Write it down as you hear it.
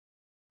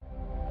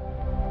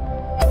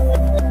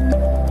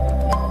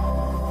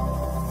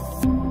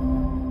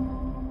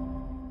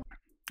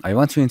I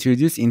want to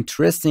introduce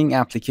interesting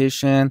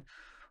application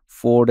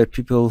for the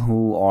people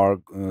who are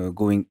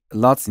going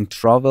lots in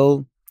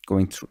travel,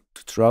 to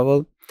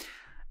travel,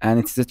 and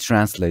it's the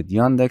Translate,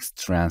 Yandex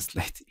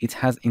Translate. It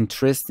has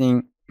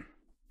interesting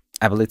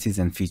abilities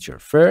and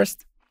features.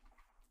 First,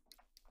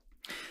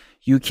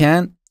 you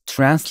can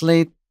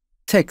translate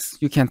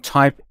text. You can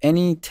type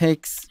any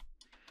text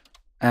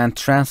and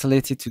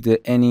translate it to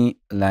any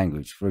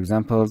language. For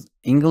example,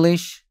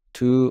 English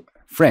to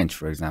French,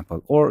 for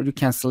example, or you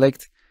can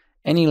select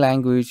any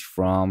language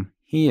from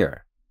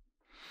here.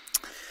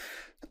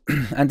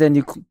 And then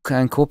you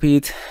can copy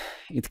it.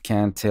 It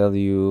can tell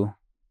you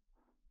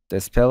the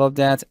spell of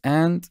that,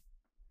 and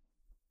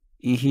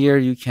here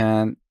you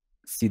can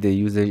see the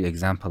usage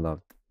example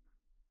of.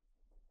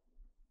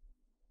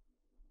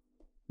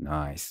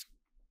 Nice.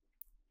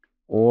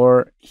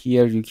 Or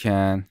here you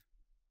can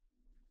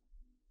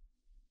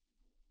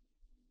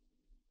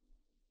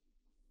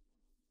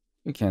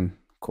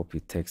copy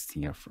text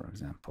here, for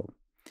example.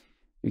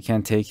 You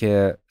can take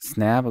a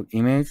snap of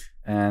image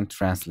and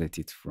translate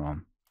it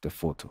from the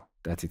photo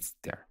that it's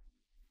there.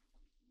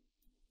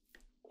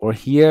 Or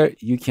here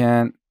you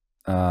can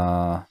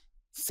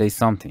say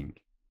something.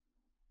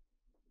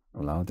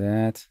 Allow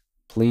that.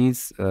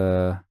 Please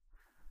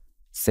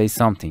say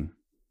something.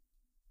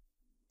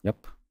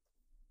 Yep.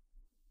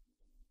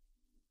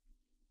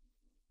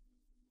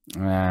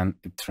 And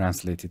it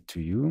translated to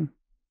you.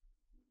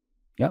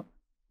 Yep.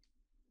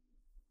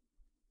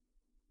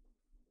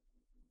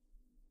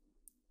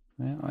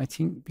 I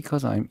think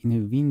because I'm in a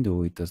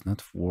window, it does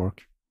not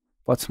work,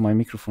 but my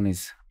microphone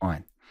is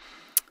on.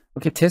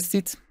 Okay, test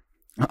it.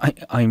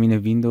 I'm in a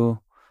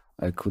window.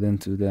 I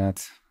couldn't do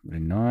that.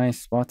 Very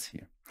nice spot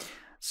here.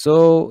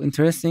 So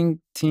interesting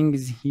thing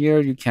is here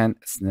you can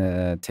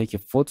take a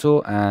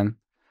photo and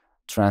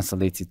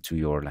translate it to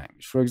your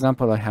language. For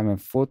example, I have a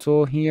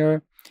photo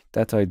here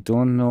that I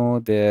don't know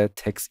the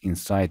text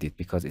inside it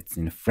because it's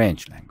in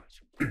French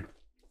language.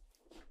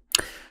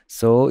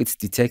 So it's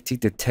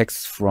detected the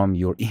text from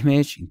your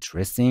image.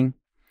 Interesting.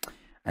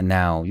 And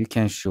now you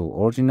can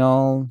show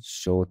original,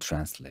 show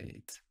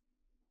translate.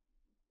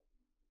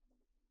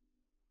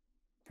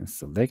 You can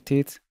select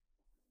it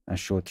and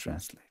show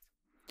translate.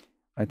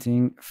 I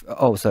think,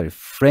 oh, sorry,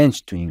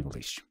 French to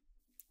English.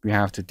 We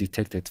have to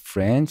detect it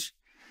French.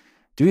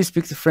 Do you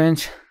speak the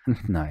French?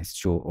 Nice.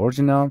 Show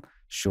original,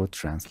 show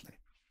translate.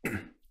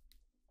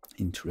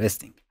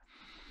 Interesting.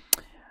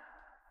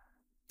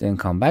 Then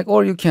come back,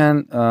 or you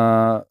can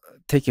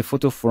take a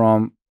photo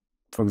from,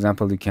 for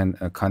example, you can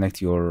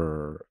connect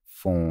your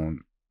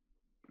phone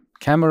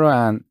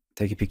camera and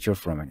take a picture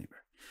from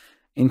anywhere.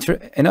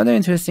 Another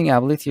interesting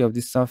ability of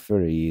this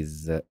software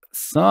is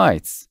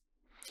sites.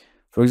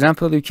 For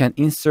example, you can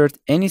insert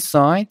any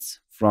sites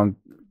from,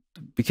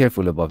 be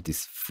careful about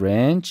this,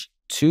 French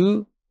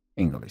to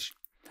English.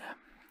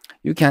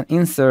 You can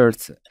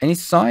insert any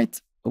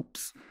site.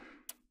 Oops.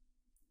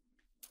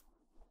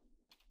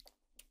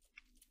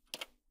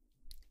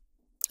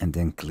 And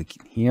then click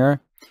in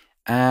here,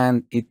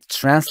 and it's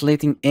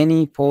translating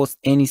any post,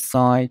 any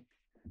site,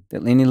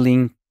 any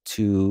link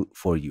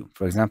for you.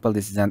 For example,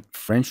 this is a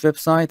French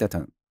website that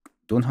I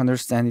don't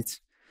understand it,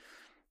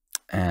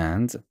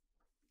 and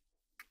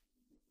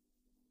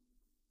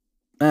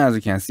as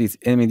you can see, it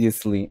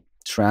immediately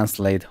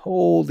translate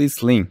all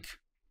this link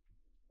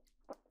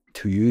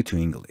to you to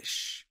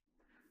English.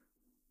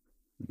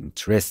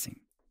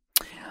 Interesting.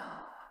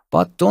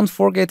 But don't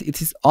forget,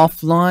 it is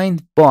offline.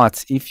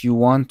 But if you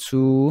want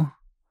to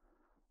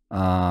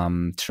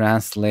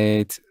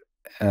translate,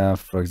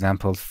 for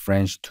example,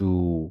 French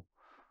to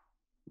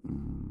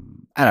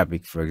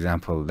Arabic, for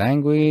example,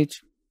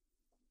 language,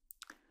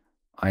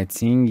 I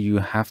think you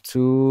have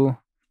to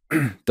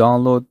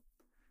download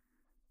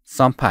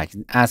some pack.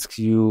 It asks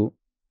you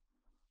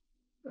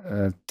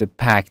the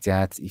pack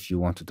that if you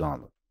want to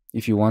download.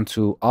 If you want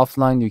to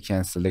offline, you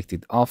can select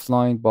it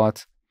offline,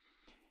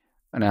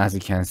 and as you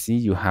can see,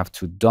 you have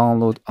to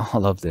download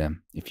all of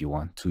them if you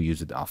want to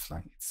use it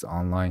offline. It's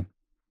online.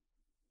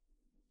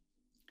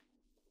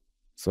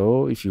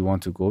 So if you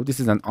want to go, this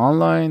is an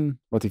online,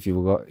 but if you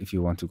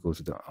want to go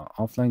to the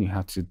offline, you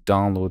have to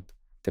download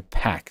the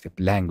pack, the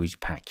language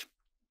pack.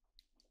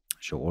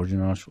 Show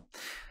original, show.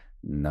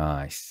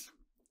 Nice.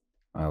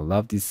 I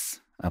love this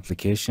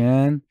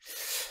application.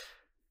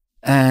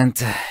 And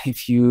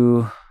if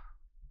you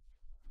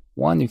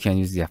want, you can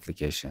use the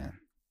application.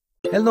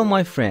 Hello,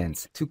 my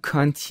friends. To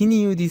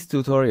continue these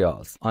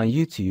tutorials on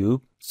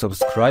YouTube,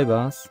 subscribe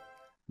us,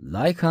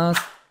 like us,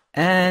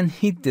 and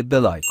hit the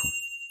bell icon.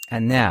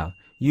 And now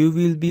you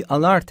will be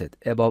alerted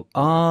about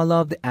all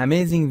of the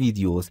amazing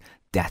videos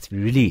that we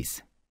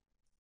release.